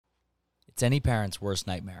It's any parent's worst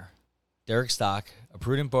nightmare. Derek Stock, a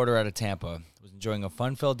prudent boater out of Tampa, was enjoying a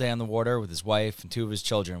fun-filled day on the water with his wife and two of his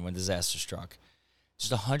children when disaster struck.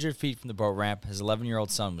 Just 100 feet from the boat ramp, his 11-year-old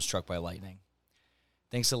son was struck by lightning.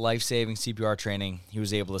 Thanks to life-saving CPR training, he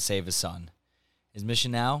was able to save his son. His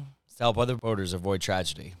mission now is to help other boaters avoid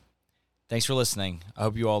tragedy. Thanks for listening. I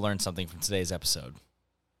hope you all learned something from today's episode.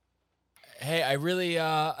 Hey, I really,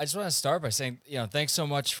 I just want to start by saying, thanks so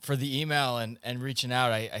much for the email and reaching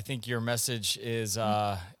out. I think your message is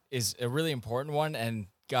a really important one. And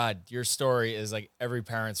God, your story is like every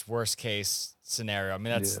parent's worst case scenario. I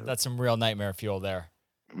mean, that's some real nightmare fuel there.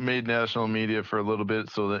 Made national media for a little bit.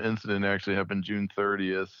 So the incident actually happened June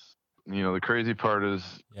 30th. The crazy part is,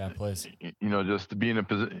 please. Just to be in a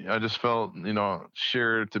position, I just felt,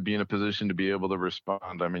 shared to be in a position to be able to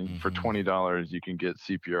respond. I mean, for $20, you can get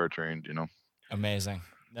CPR trained, Amazing.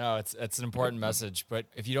 No, it's an important message, but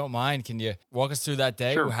if you don't mind, can you walk us through that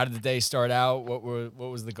day? Sure. How did the day start out? What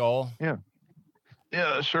was the goal?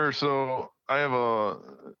 Yeah, sure. So I have a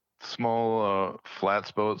small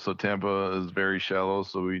flats boat. So Tampa is very shallow.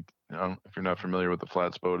 So if you're not familiar with the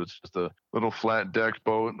flats boat, it's just a little flat decked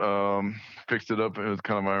boat. Fixed it up. It was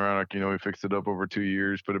kind of ironic. We fixed it up over 2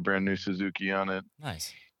 years, put a brand new Suzuki on it.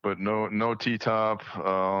 Nice. But no T-top,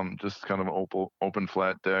 just kind of open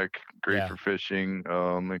flat deck, great for fishing,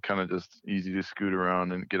 and kind of just easy to scoot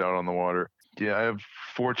around and get out on the water. Yeah, I have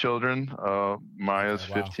 4 children. Maya's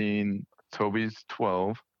 15, Toby's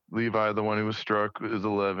 12, Levi, the one who was struck, is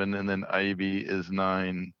 11, and then Ivy is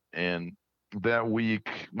 9. And that week,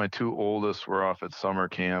 my 2 oldest were off at summer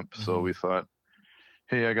camp, so we thought,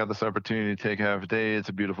 hey, I got this opportunity to take half a day. It's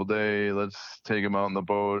a beautiful day. Let's take them out on the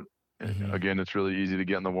boat. Again, it's really easy to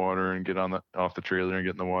get in the water and get off the trailer and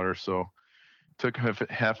get in the water. So took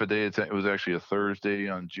half a day. It was actually a Thursday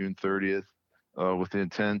on June 30th with the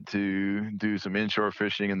intent to do some inshore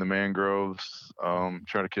fishing in the mangroves,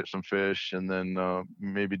 try to catch some fish, and then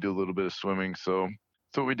maybe do a little bit of swimming. So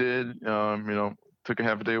that's what we did. Took a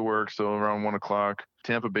half a day of work. So around 1 o'clock,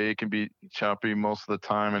 Tampa Bay can be choppy most of the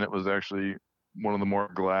time. And it was actually one of the more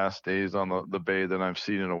glass days on the bay that I've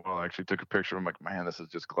seen in a while. I actually took a picture. I'm like, man, this is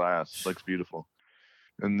just glass. It looks beautiful.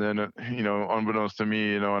 And then, unbeknownst to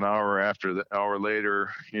me, an hour later,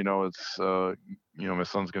 it's, my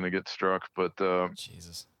son's going to get struck. But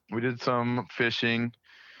Jesus, we did some fishing,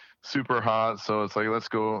 super hot. So it's like, let's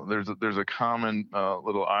go. There's a common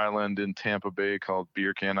little island in Tampa Bay called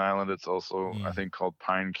Beer Can Island. It's also, I think, called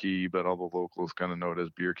Pine Key, but all the locals kind of know it as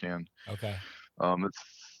Beer Can. Okay.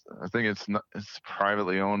 I think it's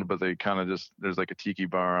privately owned, but they kind of there's like a tiki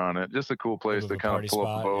bar on it. Just a cool place to kind of pull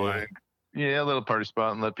up the boat. Yeah, a little party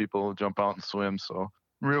spot and let people jump out and swim. So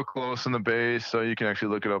real close in the bay, so you can actually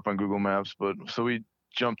look it up on Google Maps. But so we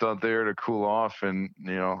jumped out there to cool off, and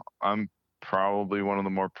I'm probably one of the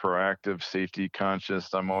more proactive, safety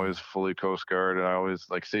conscious. I'm always fully Coast Guard, and I always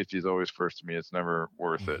safety is always first to me. It's never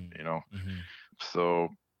worth it, So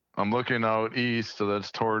I'm looking out east, so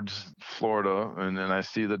that's towards Florida, and then I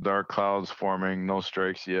see the dark clouds forming, no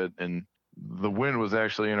strikes yet, and the wind was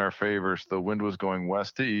actually in our favor. So the wind was going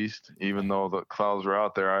west to east, even though the clouds were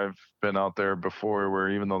out there. I've been out there before where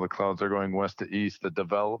even though the clouds are going west to east, the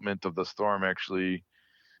development of the storm actually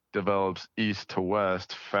develops east to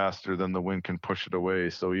west faster than the wind can push it away.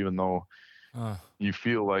 So even though you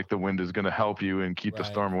feel like the wind is going to help you and keep the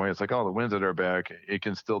storm away, it's like, oh, the wind's at our back, it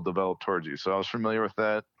can still develop towards you. So I was familiar with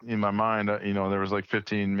that in my mind. There was like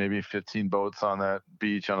 15 boats on that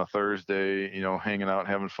beach on a Thursday, hanging out,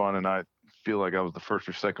 having fun. And I feel like I was the first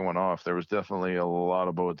or second one off. There was definitely a lot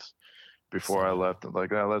of boats before I left.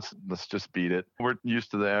 Like, let's just beat it. We're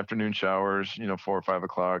used to the afternoon showers, 4 or 5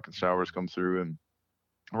 o'clock, the showers come through. And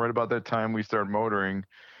right about that time we start motoring,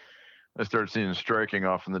 I started seeing striking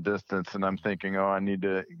off in the distance, and I'm thinking, I need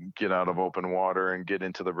to get out of open water and get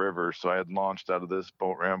into the river. So I had launched out of this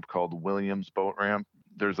boat ramp called Williams Boat Ramp.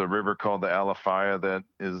 There's a river called the Alafaya that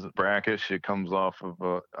is brackish. It comes off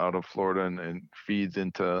of out of Florida and feeds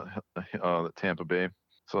into the Tampa Bay.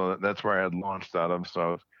 So that's where I had launched out of.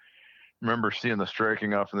 So I remember seeing the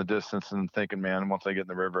striking off in the distance and thinking, man, once I get in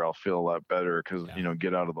the river, I'll feel a lot better because,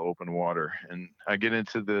 get out of the open water. And I get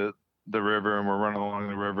into the river, and we're running along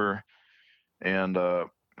the river. And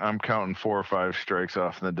I'm counting 4 or 5 strikes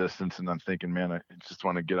off in the distance, and I'm thinking, man, I just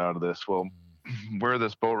want to get out of this. Well, where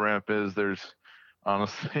this boat ramp is, there's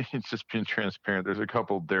honestly, it's just being transparent. There's a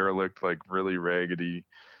couple derelict, really raggedy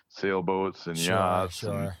sailboats and yachts.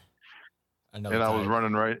 Sure. And I was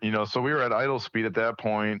running right, so we were at idle speed at that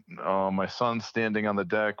point. My son's standing on the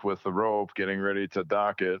deck with the rope, getting ready to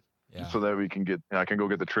dock it so that I can go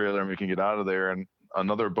get the trailer and we can get out of there. And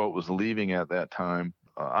another boat was leaving at that time.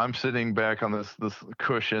 I'm sitting back on this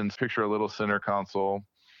cushion. Picture a little center console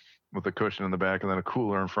with a cushion in the back, and then a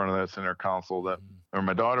cooler in front of that center console. Or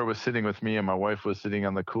my daughter was sitting with me, and my wife was sitting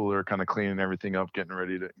on the cooler, kind of cleaning everything up, getting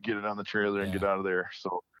ready to get it on the trailer and get out of there.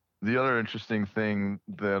 So the other interesting thing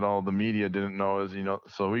that all the media didn't know is,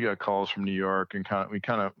 so we got calls from New York, and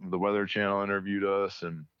the Weather Channel interviewed us,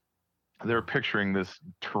 and they're picturing this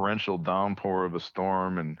torrential downpour of a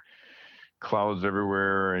storm and clouds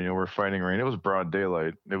everywhere, and we're fighting rain. It was broad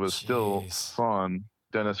daylight. It was still sun.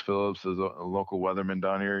 Dennis Phillips is a local weatherman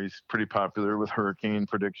down here. He's pretty popular with hurricane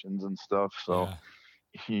predictions and stuff. So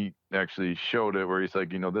he actually showed it where he's like,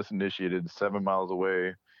 this initiated 7 miles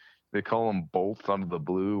away. They call them bolts out of the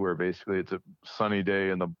blue, where basically it's a sunny day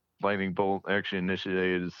and the lightning bolt actually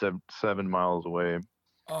initiated 7 miles away.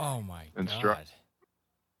 Oh my God.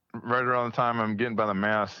 Right around the time I'm getting by the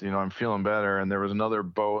mast, I'm feeling better. And there was another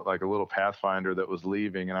boat, like a little Pathfinder, that was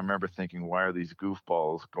leaving. And I remember thinking, why are these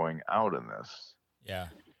goofballs going out in this? Yeah.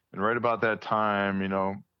 And right about that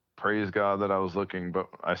time, praise God that I was looking, but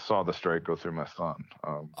I saw the strike go through my son.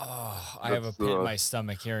 I have a pit in my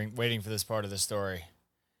stomach waiting for this part of the story.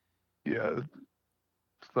 Yeah.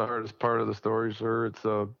 It's the hardest part of the story, sir. It's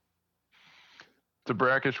a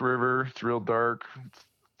brackish river. It's real dark. It's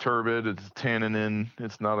turbid. It's tanning in.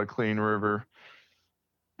 It's not a clean river.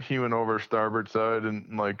 He went over starboard side, and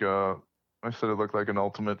I said, it looked like an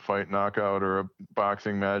ultimate fight knockout or a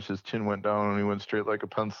boxing match. His chin went down and he went straight like a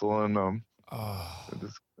pencil. And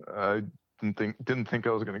I didn't think I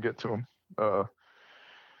was going to get to him.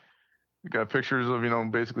 We got pictures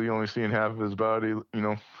of, basically only seeing half of his body.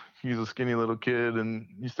 He's a skinny little kid, and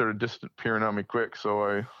he started disappearing on me quick. So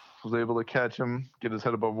I was able to catch him, get his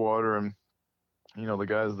head above water. And, the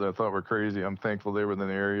guys that I thought were crazy, I'm thankful they were in the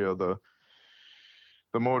area.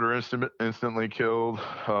 The motor instantly killed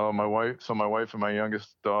my wife. So my wife and my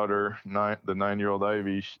youngest daughter, the 9-year-old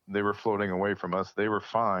Ivy, they were floating away from us. They were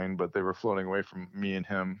fine, but they were floating away from me and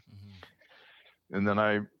him. Mm-hmm. And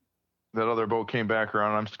then that other boat came back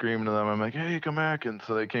around. I'm screaming to them. I'm like, hey, come back. And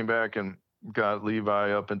so they came back and got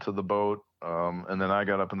Levi up into the boat. And then I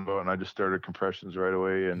got up in the boat, and I just started compressions right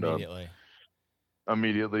away. And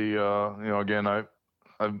immediately, again,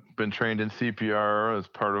 I've been trained in CPR as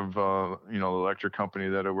part of, the electric company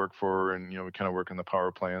that I work for. And, we kind of work in the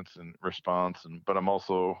power plants and response. But I'm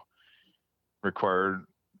also required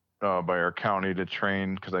by our county to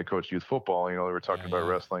train, because I coach youth football. They were talking about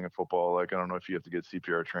wrestling and football. I don't know if you have to get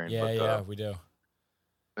CPR trained. Yeah, we do.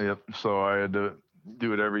 Yep. So I had to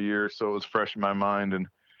do it every year. So it was fresh in my mind. And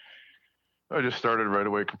I just started right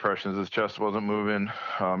away compressions. His chest wasn't moving.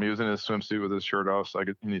 He was in his swimsuit with his shirt off, so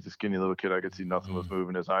he's a skinny little kid. I could see nothing was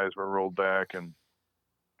moving. His eyes were rolled back, and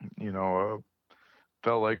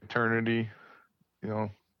felt like eternity.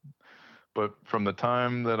 But from the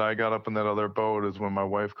time that I got up in that other boat is when my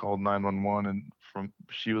wife called 911, and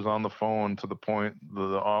she was on the phone to the point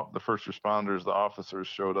the first responders, the officers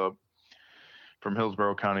showed up from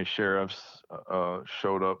Hillsborough County Sheriff's,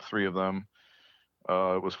 showed up, 3 of them.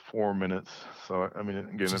 It was 4 minutes. So,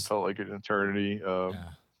 again, it felt like an eternity.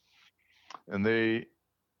 And they,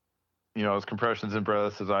 his compressions and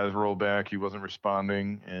breaths, his eyes rolled back. He wasn't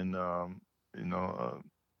responding. And,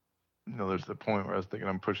 there's the point where I was thinking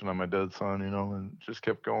I'm pushing on my dead son, and just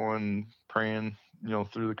kept going, praying,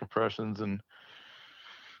 through the compressions. And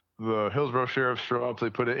the Hillsborough Sheriff showed up. They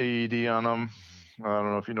put an AED on him. I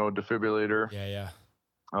don't know if you know a defibrillator. Yeah.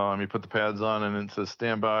 You put the pads on, and it says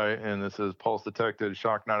standby, and it says pulse detected,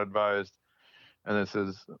 shock not advised, and it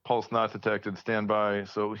says pulse not detected, standby.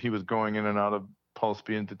 So he was going in and out of pulse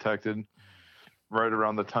being detected. Right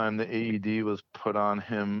around the time the AED was put on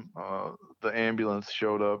him, the ambulance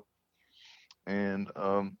showed up, and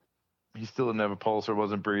he still didn't have a pulse or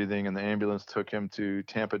wasn't breathing, and the ambulance took him to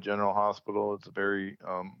Tampa General Hospital. It's a very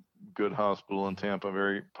good hospital in Tampa,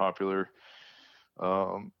 very popular.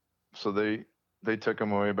 So they took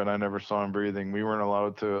him away, but I never saw him breathing. We weren't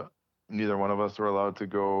allowed to, neither one of us were allowed to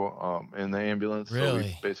go in the ambulance. Really? So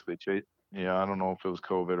we basically chased. Yeah, I don't know if it was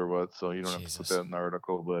COVID or what, so you don't have to put that in the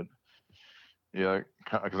article. But yeah,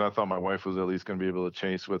 because I thought my wife was at least going to be able to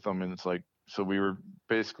chase with him. And it's like, so we were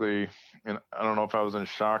basically, and I don't know if I was in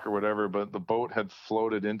shock or whatever, but the boat had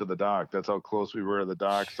floated into the dock. That's how close we were to the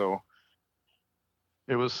dock. So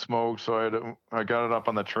it was smoke. So I got it up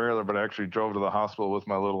on the trailer, but I actually drove to the hospital with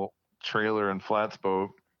my little trailer and flats boat,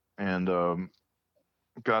 and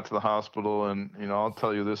got to the hospital. And I'll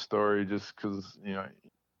tell you this story just because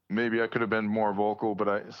maybe I could have been more vocal, but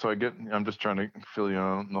I'm just trying to fill you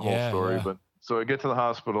in the whole story. But so I get to the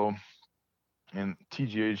hospital, and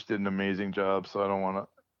TGH did an amazing job, so I don't want to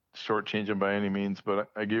shortchange him by any means, but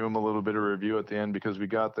I gave him a little bit of review at the end because we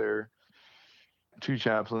got there two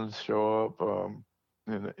chaplains show up,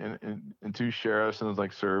 and two sheriffs, and it's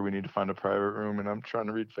like, sir, we need to find a private room. And I'm trying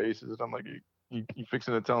to read faces, and I'm like, you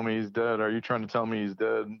fixing to tell me he's dead? Are you trying to tell me he's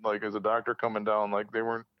dead? Like, as a doctor coming down, like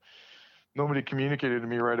nobody communicated to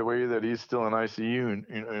me right away that he's still in ICU, and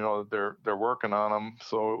you know they're working on him.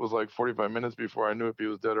 So it was like 45 minutes before I knew if he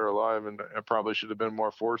was dead or alive, and I probably should have been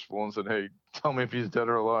more forceful and said, hey, tell me if he's dead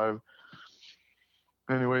or alive.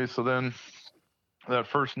 Anyway, so then that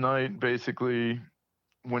first night, basically,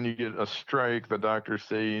 when you get a strike, the doctors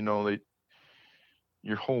say, you know,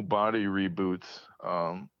 your whole body reboots.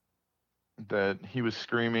 That he was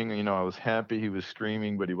screaming, you know, I was happy he was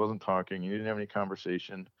screaming, but he wasn't talking. He didn't have any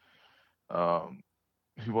conversation.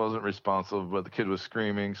 He wasn't responsive, but the kid was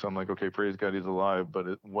screaming. So I'm like, okay, praise God, he's alive.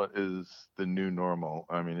 But what is the new normal?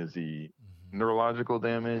 I mean, is he neurological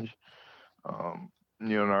damage? You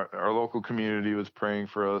know, our local community was praying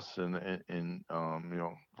for us, and you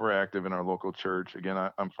know, we're active in our local church. Again,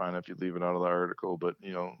 I'm fine if you leave it out of the article, but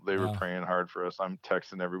you know, they were praying hard for us. I'm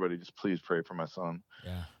texting everybody, just please pray for my son.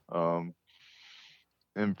 Yeah.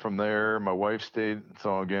 And from there, my wife stayed.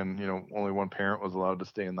 So again, you know, only one parent was allowed to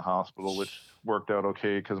stay in the hospital, which worked out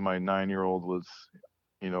okay because my 9-year-old was,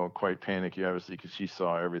 you know, quite panicky, obviously, because she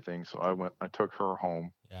saw everything. So I took her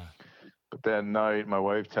home. Yeah. But that night, my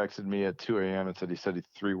wife texted me at 2 a.m. and said he said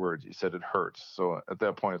 3 words. He said it hurts. So at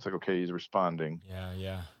that point, it's like, okay, he's responding. Yeah,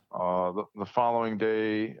 yeah. The following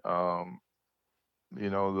day, you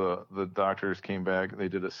know, the doctors came back. They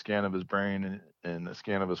did a scan of his brain and a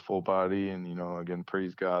scan of his full body. And, you know, again,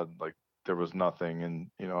 praise God, like there was nothing. And,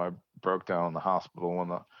 you know, I broke down in the hospital when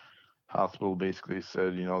the hospital basically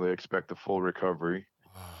said, you know, they expect a full recovery.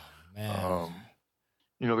 Oh, man.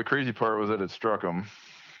 You know, the crazy part was that it struck him.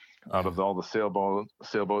 Out of all the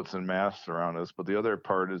sailboats and masts around us. But the other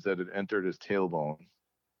part is that it entered his tailbone,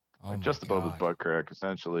 just above his butt crack,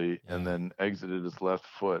 essentially, and then exited his left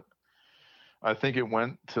foot. I think it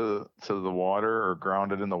went to the water or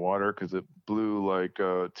grounded in the water because it blew like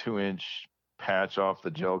a 2-inch patch off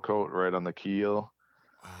the gel coat right on the keel.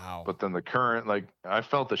 Wow. But then the current, like, I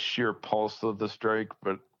felt the sheer pulse of the strike,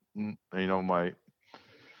 but, you know, my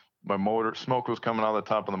motor, smoke was coming out of the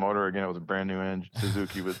top of the motor. Again, it was a brand new engine.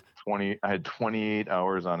 Suzuki was I had 28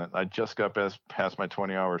 hours on it. I just got past my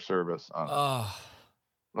 20-hour service on it.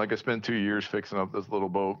 Like, I spent 2 years fixing up this little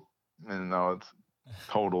boat, and now it's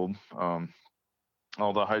totaled.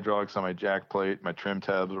 All the hydraulics on my jack plate, my trim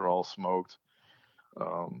tabs were all smoked.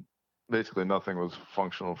 Basically, nothing was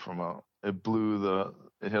functional it blew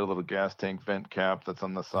it had a little gas tank vent cap that's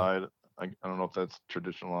on the side. I don't know if that's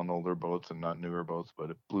traditional on older boats and not newer boats,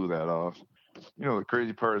 but it blew that off. You know, the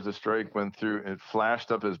crazy part is the strike went through, it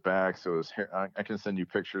flashed up his back. So his hair, I can send you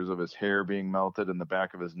pictures of his hair being melted in the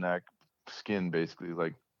back of his neck, skin basically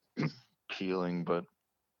like peeling. But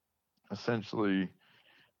essentially,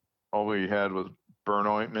 all we had was burn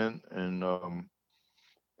ointment and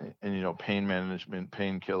you know, pain management,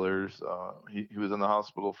 painkillers. He was in the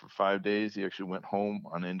hospital for 5 days. He actually went home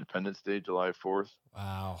on Independence Day, July 4th.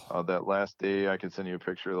 Wow. That last day, I can send you a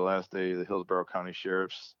picture. The last day, the Hillsborough County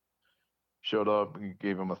Sheriffs showed up and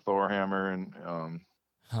gave him a Thor hammer. And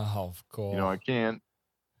oh, cool. You know, I can't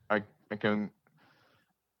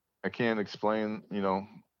explain. You know,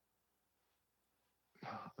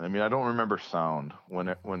 I mean, I don't remember sound when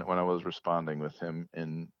I was responding with him,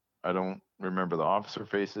 and I don't remember the officer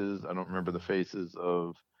faces. I don't remember the faces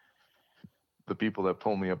of the people that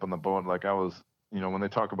pulled me up on the boat. Like, I was, you know, when they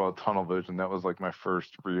talk about tunnel vision, that was like my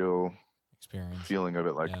first real experience feeling of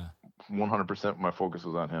it. Like 100% my focus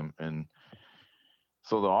was on him. And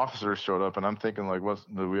so the officers showed up, and I'm thinking, like,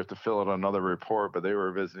 do we have to fill out another report? But they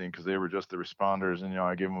were visiting because they were just the responders. And, you know,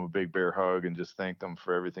 I gave them a big bear hug and just thanked them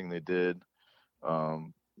for everything they did.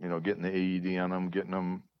 You know, getting the AED on them, getting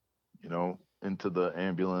them, you know, into the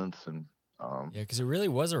ambulance. And because it really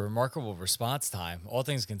was a remarkable response time, all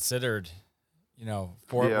things considered. You know,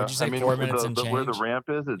 would you say 4 minutes and change? Where the ramp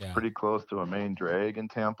is, it's pretty close to a main drag in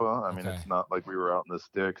Tampa. I mean, it's not like we were out in the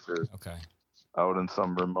sticks or out in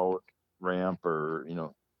some remote ramp, or, you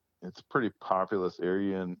know, it's a pretty populous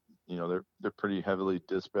area, and, you know, they're pretty heavily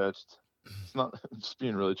dispatched. It's not, just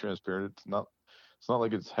being really transparent, it's not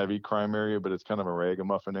like it's heavy crime area, but it's kind of a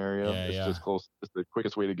ragamuffin area. It's just close. It's the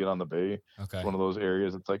quickest way to get on the bay. Okay. It's one of those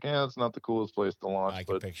areas. It's like, it's not the coolest place to launch. I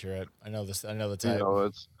can picture it. I know this. I know the type.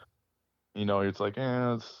 You know, it's like,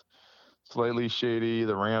 it's slightly shady.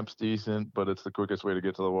 The ramp's decent, but it's the quickest way to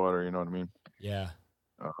get to the water. You know what I mean? Yeah.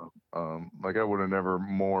 Like, I would have never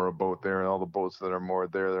moor a boat there. And all the boats that are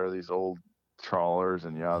moored there are these old trawlers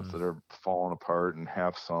and yachts that are falling apart and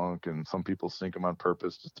half sunk, and some people sink them on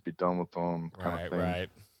purpose just to be done with them. Right.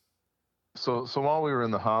 So while we were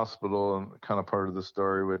in the hospital, and kind of part of the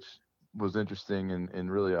story, which was interesting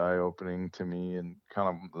and really eye opening to me, and kind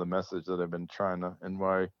of the message that I've been trying to, and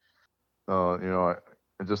why, I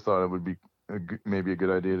just thought it would be maybe a good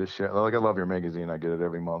idea to share. Like, I love your magazine. I get it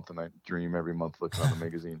every month, and I dream every month looking on the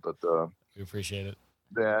magazine. But we appreciate it.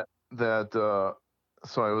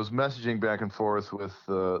 So I was messaging back and forth with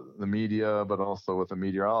the media, but also with a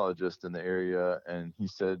meteorologist in the area, and he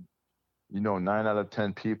said, 9 out of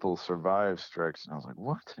 10 people survive strikes. And I was like,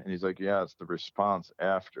 what? And he's like, yeah, it's the response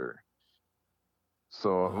after.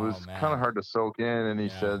 So it was kind of hard to soak in. And he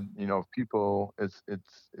said, people,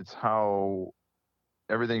 it's how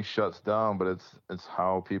everything shuts down, but it's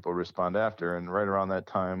how people respond after. And right around that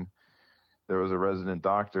time, there was a resident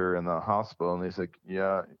doctor in the hospital, and he's like,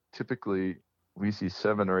 yeah, typically we see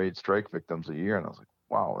 7 or 8 strike victims a year. And I was like,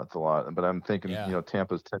 wow, that's a lot. But I'm thinking,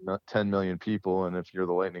 Tampa's 10 million people, and if you're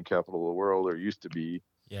the lightning capital of the world, or used to be,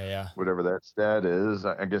 whatever that stat is,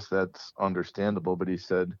 I guess that's understandable. But he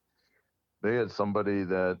said they had somebody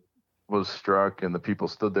that was struck, and the people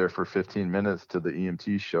stood there for 15 minutes till the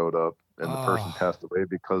EMT showed up, and the person passed away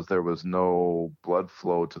because there was no blood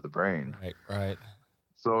flow to the brain. Right.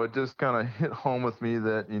 So it just kind of hit home with me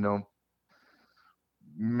that,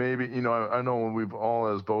 maybe, I know we've all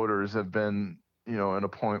as boaters have been, in a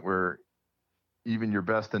point where even your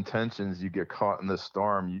best intentions, you get caught in this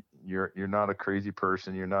storm. You're not a crazy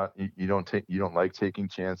person. You don't like taking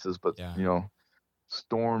chances, but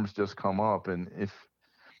storms just come up. And if,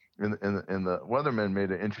 and the weatherman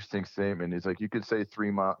made an interesting statement. He's like, you could say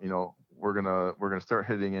 3 mile, we're gonna start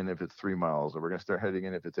hitting in if it's 3 miles, or we're gonna start heading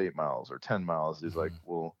in if it's 8 miles or 10 miles. He's like,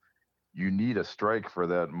 well, you need a strike for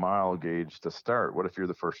that mile gauge to start. What if you're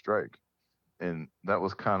the first strike? And that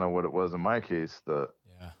was kind of what it was in my case. I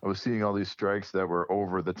was seeing all these strikes that were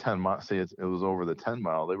over the 10 mile. Say it was over the 10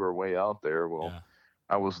 mile. They were way out there. Well,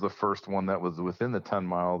 I was the first one that was within the 10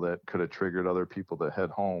 mile that could have triggered other people to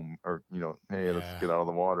head home, or, hey, let's get out of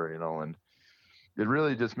the water, and it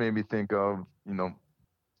really just made me think of,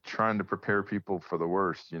 trying to prepare people for the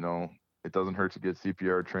worst. It doesn't hurt to get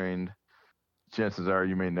CPR trained. Chances are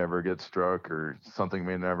you may never get struck, or something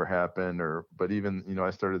may never happen, but even, I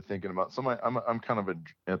started thinking about, I'm kind of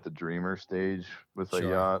at the dreamer stage with a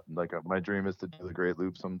yacht. Like, my dream is to do the Great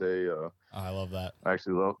Loop someday. I love that. I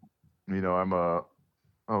actually love,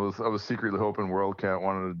 I was secretly hoping WorldCat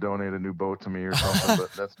wanted to donate a new boat to me or something,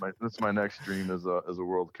 but that's my next dream as a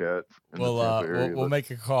WorldCat in the Tampa area. We'll make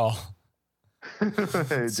a call.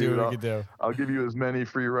 Hey, see dude, what we can do. I'll give you as many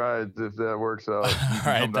free rides if that works out. All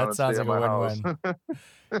right, that sounds like a win-win.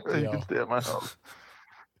 You can stay at my house.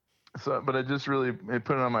 So, but it just really, it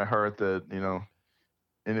put it on my heart that,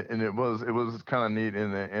 and it was kind of neat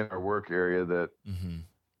in our work area that,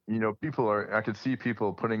 I could see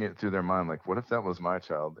people putting it through their mind, like, what if that was my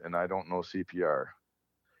child and I don't know CPR?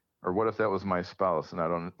 Or what if that was my spouse and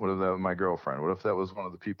what if that was my girlfriend? What if that was one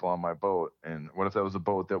of the people on my boat? And what if that was a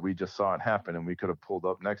boat that we just saw it happen and we could have pulled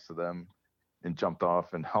up next to them and jumped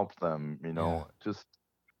off and helped them, just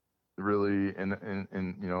really, and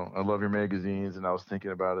I love your magazines, and I was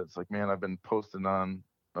thinking about it. It's like, man, I've been posting on,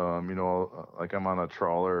 like, I'm on a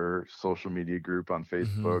trawler social media group on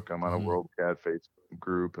Facebook. I'm on a WorldCat Facebook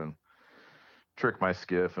group, and Trick My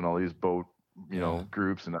Skiff and all these boat,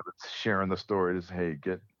 groups, and I was sharing the stories. Hey,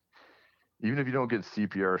 even if you don't get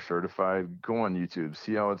CPR certified, go on YouTube,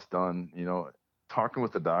 see how it's done. Talking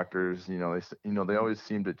with the doctors, they always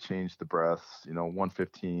seem to change the breaths.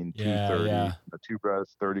 115, 230, 2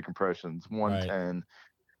 breaths, 30 compressions, 110,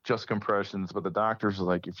 just compressions. But the doctors are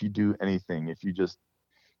like, if you do anything, if you just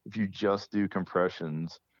do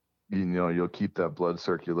compressions, you'll keep that blood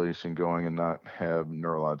circulation going and not have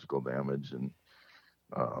neurological damage. And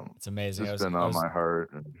it's amazing. It's been on my heart.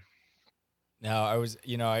 Now I was,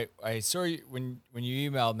 I saw you when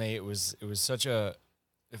you emailed me. It was such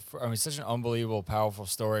such an unbelievable, powerful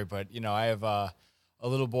story. But I have a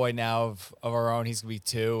little boy now of our own. He's gonna be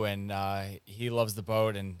 2, and he loves the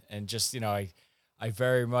boat, and just I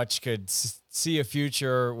very much could see a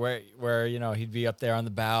future where he'd be up there on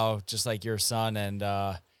the bow, just like your son. And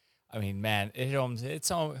I mean, man, hits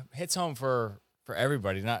home for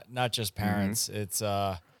everybody, not just parents. It's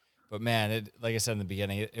but man, like I said in the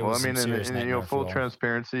beginning, it was serious. And full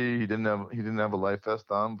transparency, he didn't have a life vest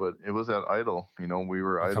on, but it was at idle. We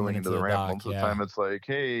were idling into the ramp. Most of the time, it's like,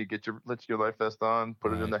 hey, let your life vest on,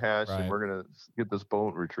 put it in the hatch, and we're gonna get this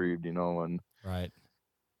boat retrieved. And right.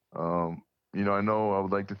 I know I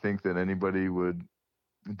would like to think that anybody would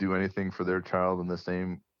do anything for their child in the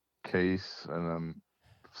same case, and I'm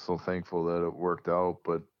so thankful that it worked out.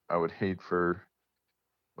 But I would hate for,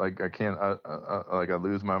 like I can't, like I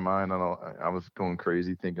lose my mind. I was going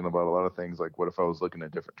crazy thinking about a lot of things. Like, what if I was looking a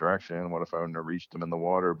different direction? What if I wouldn't have reached him in the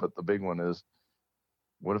water? But the big one is,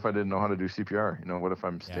 what if I didn't know how to do CPR? You know, what if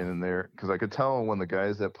I'm standing there? Because I could tell when the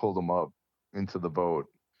guys that pulled him up into the boat,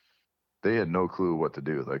 they had no clue what to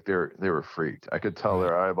do. Like they were freaked. I could tell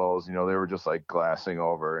their eyeballs, you know, they were just like glassing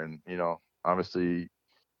over. And, you know, obviously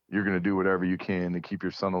you're going to do whatever you can to keep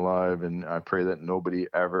your son alive. And I pray that nobody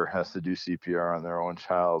ever has to do CPR on their own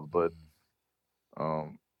child. But,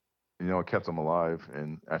 you know, it kept them alive.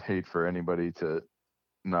 And I'd hate for anybody to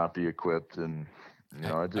not be equipped. And, you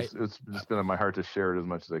know, it's just been in my heart to share it as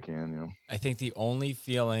much as I can, you know. I think the only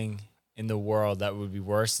feeling in the world that would be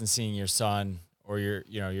worse than seeing your son or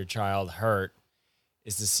your child hurt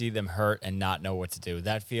is to see them hurt and not know what to do.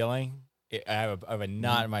 That feeling, I have a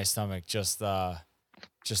knot in my stomach just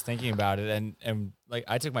thinking about it. And like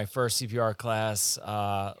I took my first CPR class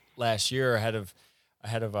last year ahead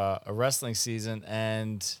of a wrestling season,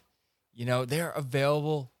 and you know they're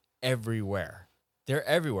available everywhere. They're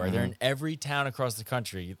everywhere. Mm-hmm. They're in every town across the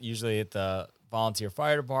country. Usually at the volunteer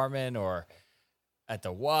fire department or at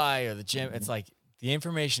the Y or the gym. Mm-hmm. It's like the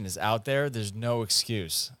information is out there. There's no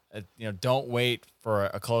excuse. You know, don't wait for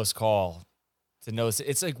a close call to know.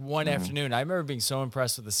 It's like one afternoon. I remember being so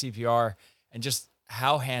impressed with the CPR and just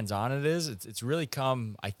how hands-on it is. It's really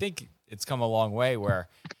come. I think it's come a long way where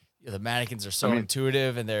the mannequins are so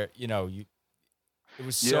intuitive and they're, you know, it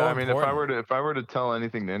was so important. If I were to tell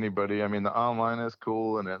anything to anybody, I mean, the online is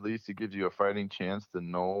cool and at least it gives you a fighting chance to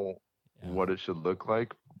know what it should look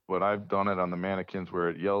like. But I've done it on the mannequins where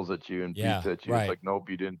it yells at you and beeps at you. Right. It's like, nope,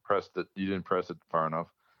 you didn't press it far enough.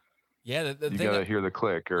 Yeah, you gotta hear the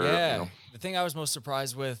click. Or, yeah, you know. The thing I was most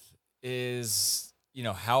surprised with is, you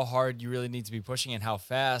know, how hard you really need to be pushing and how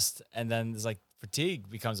fast, and then there's like fatigue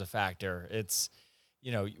becomes a factor. It's,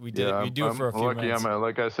 you know, we do it for a few minutes.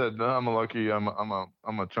 Like I said, I'm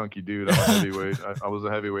a chunky dude. I'm a heavyweight. I was a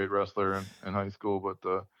heavyweight wrestler in high school,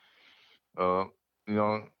 but you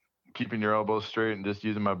know, keeping your elbows straight and just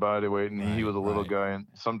using my body weight. And he was a little guy, and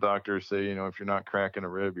some doctors say, you know, if you're not cracking a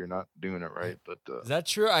rib, you're not doing it right. But is that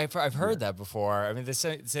true? I've heard that before. I mean, they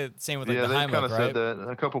say the same with like the Heimlich, kind of said that.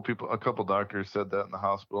 A couple doctors said that in the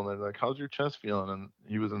hospital, and they're like, "How's your chest feeling?" And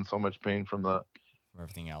he was in so much pain from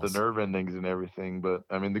everything else, the nerve endings and everything. But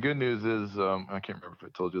I mean, the good news is, I can't remember if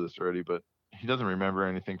I told you this already, but he doesn't remember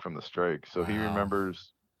anything from the strike. So he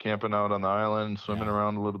remembers camping out on the island, swimming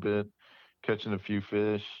around a little bit, catching a few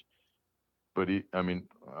fish. But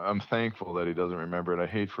I'm thankful that he doesn't remember it. I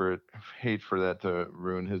hate for that to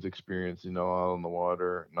ruin his experience, you know, out on the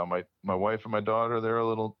water. Now my wife and my daughter, they're a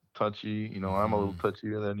little touchy, you know, I'm a little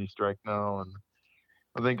touchier than you strike now, and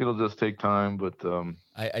I think it'll just take time. But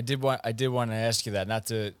I did want to ask you that, not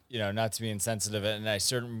to be insensitive, and I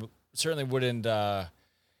certainly wouldn't.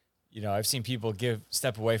 You know, I've seen people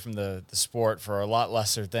step away from the sport for a lot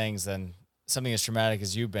lesser things than something as traumatic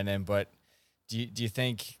as you've been in. But do you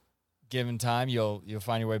think, given time, you'll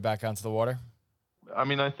find your way back onto the water? I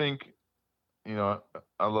mean, I think, you know,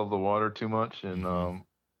 I love the water too much, and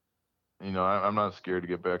you know, I'm not scared to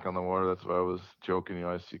get back on the water. That's why I was joking. You know,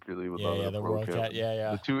 I secretly would love the World Cat.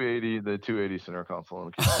 Yeah. The 280 center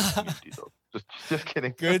console. Just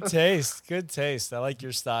kidding. Good taste. I like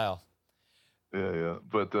your style. Yeah.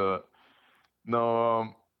 But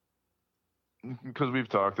no, because we've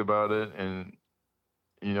talked about it, and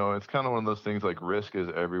you know, it's kind of one of those things, like risk is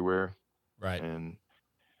everywhere. Right. And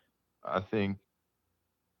I think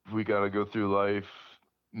we got to go through life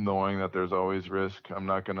knowing that there's always risk. I'm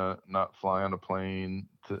not going to not fly on a plane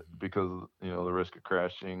because, you know, the risk of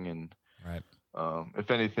crashing. And if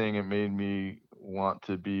anything, it made me want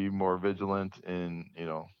to be more vigilant in, you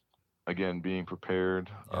know, again, being prepared.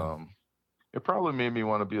 Yeah. It probably made me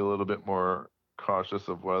want to be a little bit more cautious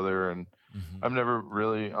of weather. And I've never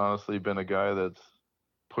really honestly been a guy that's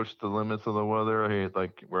pushed the limits of the weather. I hate,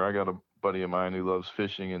 like, where I got a buddy of mine who loves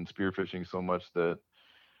fishing and spearfishing so much that,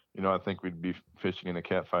 you know, I think we'd be fishing in a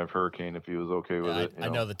Cat 5 hurricane if he was okay with it. I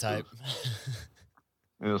know the type.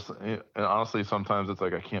 And honestly, sometimes it's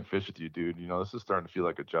like, I can't fish with you, dude. You know, this is starting to feel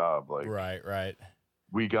like a job. Like, right.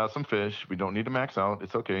 We got some fish. We don't need to max out.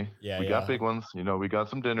 It's okay. Yeah, we got big ones. You know, we got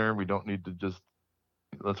some dinner. We don't need to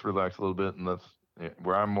let's relax a little bit. And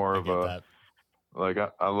where I'm more of a, like,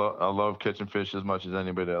 I love catching fish as much as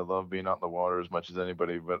anybody. I love being out in the water as much as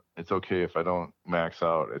anybody, but it's okay if I don't max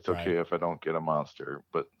out. It's okay if I don't get a monster.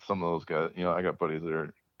 But some of those guys, you know, I got buddies that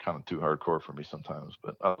are kind of too hardcore for me sometimes,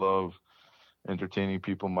 but I love entertaining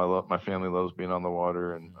people. My family loves being on the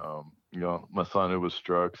water, and, you know, my son, who was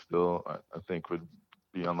struck, still, I think would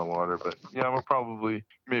be on the water. But yeah, we'll probably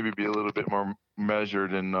maybe be a little bit more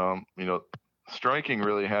measured and, you know, striking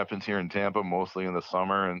really happens here in Tampa mostly in the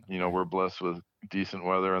summer, and we're blessed with decent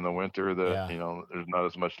weather in the winter. That there's not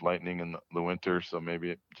as much lightning in the winter, so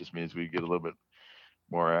maybe it just means we get a little bit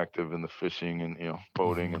more active in the fishing and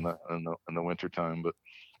boating in the winter time. But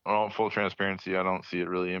full transparency, I don't see it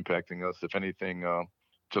really impacting us. If anything,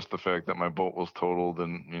 just the fact that my boat was totaled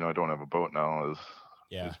and I don't have a boat now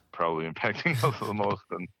is probably impacting us the most.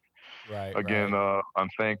 And again, I'm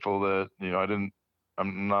thankful that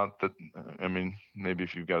I'm not that. I mean, maybe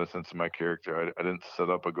if you've got a sense of my character, I didn't set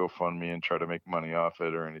up a GoFundMe and try to make money off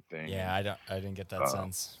it or anything. Yeah, I didn't get that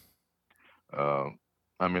sense.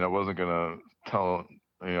 I mean, I wasn't gonna tell.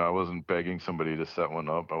 I wasn't begging somebody to set one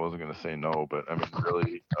up. I wasn't gonna say no, but I mean,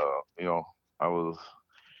 really, I was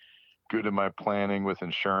good in my planning with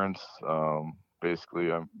insurance.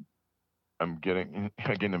 Basically, I'm getting,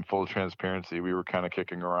 again, in full transparency, we were kind of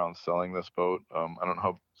kicking around selling this boat. I don't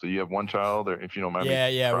know so you have one child, or if you don't mind me. Yeah,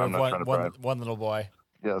 we have one little boy.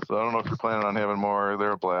 Yeah, so I don't know if you're planning on having more.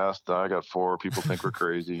 They're a blast. I got 4. People think we're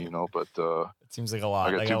crazy, but it seems like a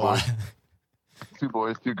lot. I got 2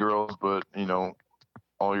 boys, 2 girls, but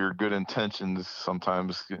all your good intentions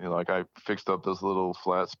sometimes, like I fixed up this little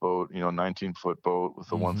flats boat, 19-foot boat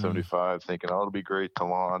with a 175, thinking, it'll be great to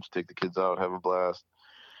launch, take the kids out, have a blast,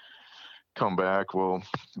 come back. Well,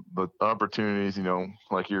 the opportunities,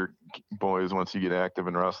 like your boys, once you get active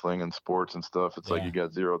in wrestling and sports and stuff, it's like you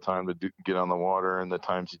got 0 time to get on the water, and the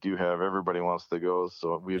times you do have, everybody wants to go.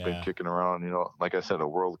 So we had been kicking around, like I said, a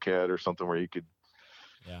World Cat or something where you could.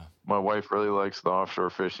 Yeah. My wife really likes the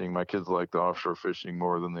offshore fishing. My kids like the offshore fishing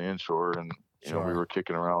more than the inshore. And, we were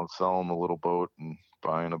kicking around selling a little boat and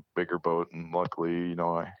buying a bigger boat. And luckily,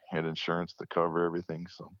 I had insurance to cover everything.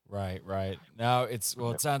 So. Right. Now it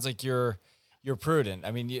sounds like you're prudent.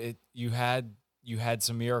 I mean, you had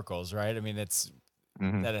some miracles, right? I mean, it's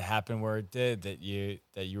that it happened where it did, that you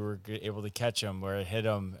were able to catch them where it hit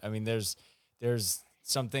them. I mean, there's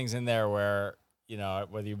some things in there where,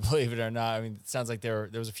 whether you believe it or not, I mean, it sounds like there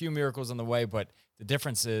was a few miracles on the way, but the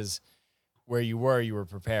difference is where you were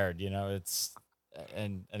prepared, it's,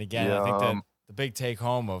 and again, I think that the big take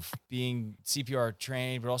home of being CPR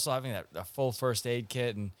trained, but also having a full first aid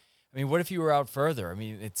kit. And I mean, what if you were out further? I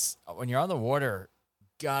mean, it's when you're on the water,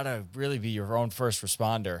 gotta really be your own first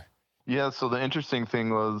responder. Yeah. So the interesting thing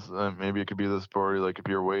was, maybe it could be this story, like if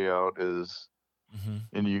you're way out is,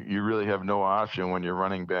 and you really have no option when you're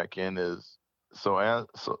running back in is, So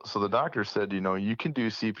the doctor said, you can do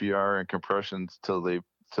CPR and compressions till they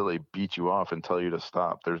beat you off and tell you to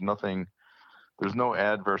stop. There's no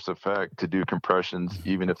adverse effect to do compressions,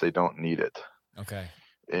 even if they don't need it. Okay.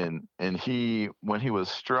 And when he was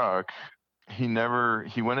struck, he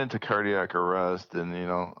went into cardiac arrest, and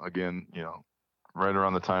again, right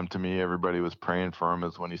around the time to me everybody was praying for him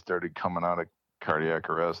is when he started coming out of cardiac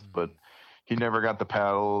arrest, but he never got the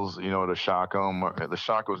paddles, to shock him. The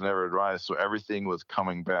shock was never advised, so everything was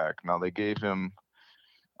coming back. Now, they gave him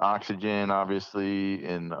oxygen, obviously,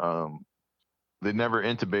 and they never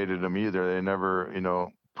intubated him either. They never,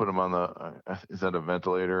 put him on is that a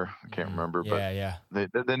ventilator? I can't remember. Yeah.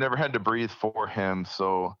 They never had to breathe for him.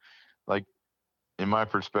 So, like, in my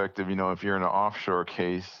perspective, if you're in an offshore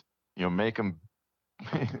case, make him,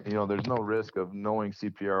 there's no risk of knowing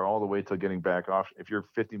CPR all the way till getting back off. If you're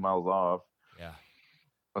 50 miles off,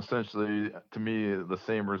 essentially, to me, the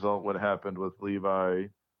same result would have happened with Levi,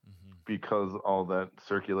 because all that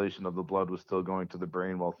circulation of the blood was still going to the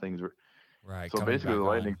brain while things were right. So basically, the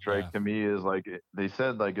lightning strike to me is like they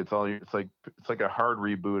said, like it's like a hard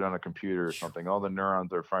reboot on a computer or something. All the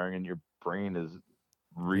neurons are firing, and your brain is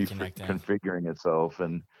reconfiguring itself,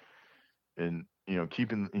 and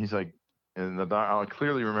keeping. He's like. And I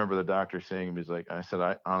clearly remember the doctor saying, he's like, I said,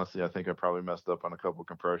 I think I probably messed up on a couple of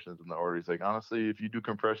compressions in the order. He's like, honestly, if you do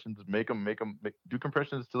compressions, do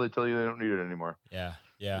compressions till they tell you they don't need it anymore. Yeah.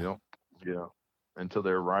 Until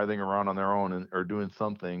they're writhing around on their own or doing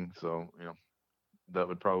something. So, that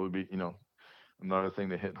would probably be, another thing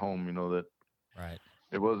to hit home, that right.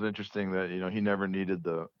 It was interesting that, he never needed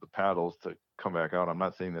the paddles to come back out. I'm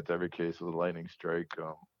not saying that's every case with a lightning strike.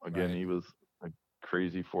 Again, He was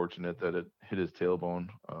crazy fortunate that it hit his tailbone.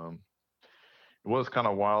 It was kind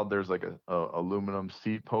of wild. There's like a aluminum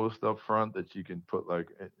seat post up front that you can put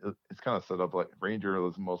it's kind of set up like Ranger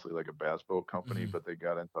was mostly like a bass boat company, but they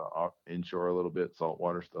got into inshore a little bit,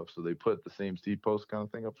 saltwater stuff. So they put the same seat post kind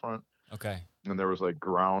of thing up front. Okay. And there was like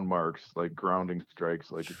ground marks, like grounding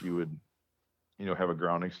strikes, like if you would, have a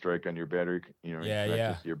grounding strike on your battery, your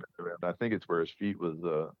battery. I think it's where his feet was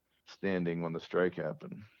standing when the strike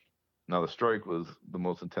happened. Now, the strike was the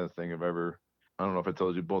most intense thing I've ever. I don't know if I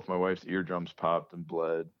told you, both my wife's eardrums popped and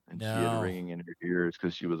bled, and she had ringing in her ears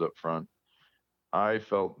because she was up front. I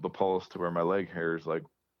felt the pulse to where my leg hairs like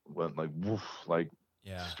went like woof, like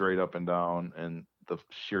straight up and down, and the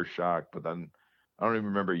sheer shock. But then I don't even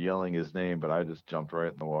remember yelling his name, but I just jumped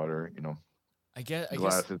right in the water. I guess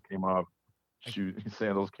glasses came off,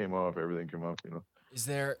 sandals came off, everything came off. Is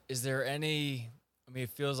there any? I mean,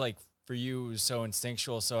 it feels like for you it was so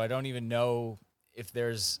instinctual. So I don't even know if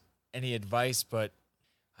there's any advice, but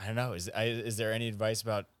I don't know. Is there any advice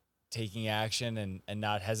about taking action and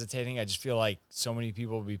not hesitating? I just feel like so many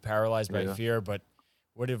people will be paralyzed by fear, but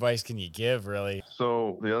what advice can you give, really?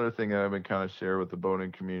 So the other thing that I've been kind of share with the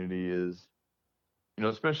boating community is,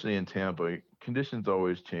 especially in Tampa, conditions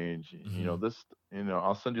always change. Mm-hmm.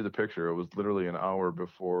 I'll send you the picture. It was literally an hour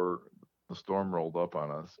before the storm rolled up on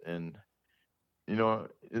us. And,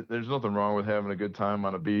 there's nothing wrong with having a good time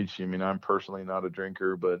on a beach. I mean, I'm personally not a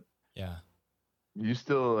drinker, but you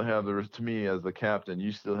still have to me as the captain,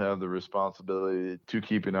 you still have the responsibility to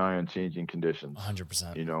keep an eye on changing conditions.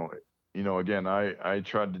 100%. Again, I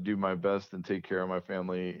tried to do my best and take care of my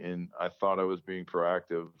family, and I thought I was being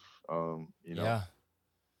proactive,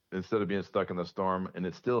 instead of being stuck in the storm, and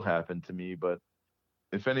it still happened to me. But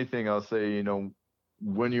if anything, I'll say,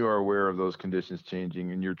 when you are aware of those conditions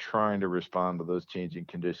changing and you're trying to respond to those changing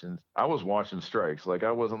conditions, I was watching strikes. Like,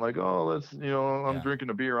 I wasn't like, oh, let's, I'm drinking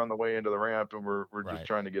a beer on the way into the ramp and we're just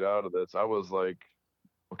trying to get out of this. I was like,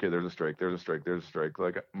 okay, there's a strike.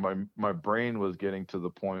 Like, my brain was getting to the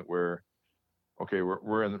point where, okay,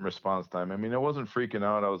 we're in response time. I mean, I wasn't freaking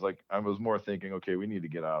out. I was more thinking, okay, we need to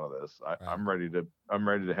get out of this. I'm ready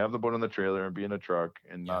to have the boat on the trailer and be in a truck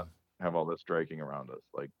and not have all this striking around us.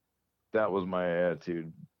 Like, that was my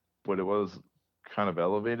attitude, but it was kind of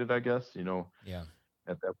elevated, I guess.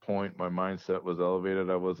 At that point, my mindset was elevated.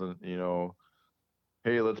 I wasn't,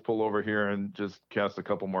 hey, let's pull over here and just cast a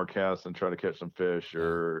couple more casts and try to catch some fish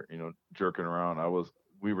or, jerking around.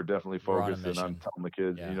 We were definitely focused, and I'm telling the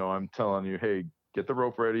kids, I'm telling you, hey, get the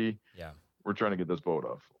rope ready. Yeah. We're trying to get this boat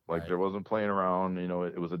off. Like, there wasn't playing around.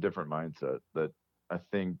 It was a different mindset that I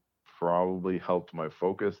think probably helped my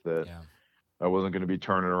focus, that I wasn't going to be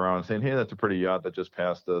turning around and saying, hey, that's a pretty yacht that just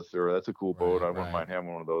passed us, or that's a cool boat. I wouldn't mind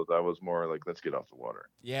having one of those. I was more like, let's get off the water.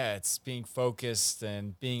 Yeah, it's being focused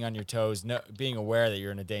and being on your toes, being aware that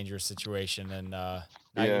you're in a dangerous situation, and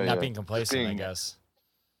not being complacent, I guess.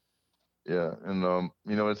 Yeah, and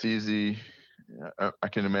it's easy. I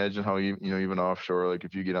can imagine how even offshore, like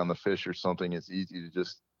if you get on the fish or something, it's easy to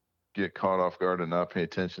just get caught off guard and not pay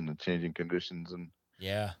attention to changing conditions and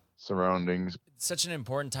surroundings. It's such an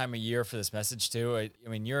important time of year for this message too. I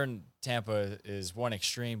mean, you're in Tampa is one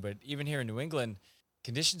extreme, but even here in New England,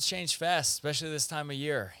 conditions change fast, especially this time of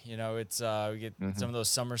year. It's we get some of those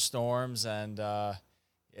summer storms, and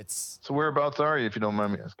it's. So whereabouts are you, if you don't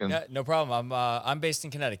mind me asking? Yeah, no problem. I'm based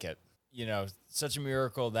in Connecticut. Such a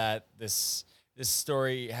miracle that this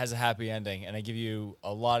story has a happy ending, and I give you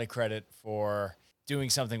a lot of credit for doing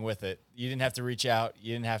something with it. You didn't have to reach out.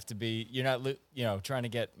 You didn't have to be. You're not, trying to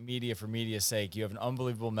get media for media's sake. You have an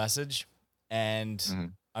unbelievable message,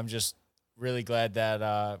 and I'm just really glad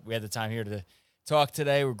that we had the time here to talk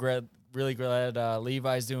today. We're really glad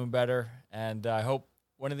Levi's doing better, and I hope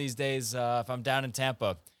one of these days, if I'm down in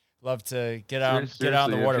Tampa, love to get out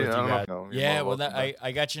on the water with you guys. Yeah, well,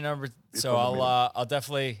 I got your number, so I'll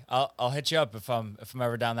definitely hit you up if I'm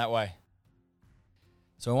ever down that way.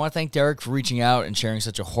 So I want to thank Derek for reaching out and sharing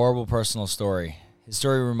such a horrible personal story. His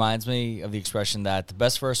story reminds me of the expression that the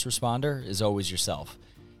best first responder is always yourself,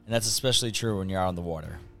 and that's especially true when you're out on the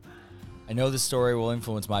water. I know this story will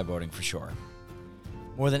influence my boating for sure.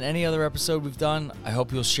 More than any other episode we've done, I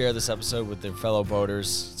hope you'll share this episode with your fellow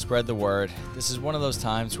boaters, spread the word. This is one of those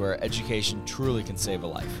times where education truly can save a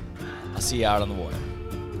life. I'll see you out on the water.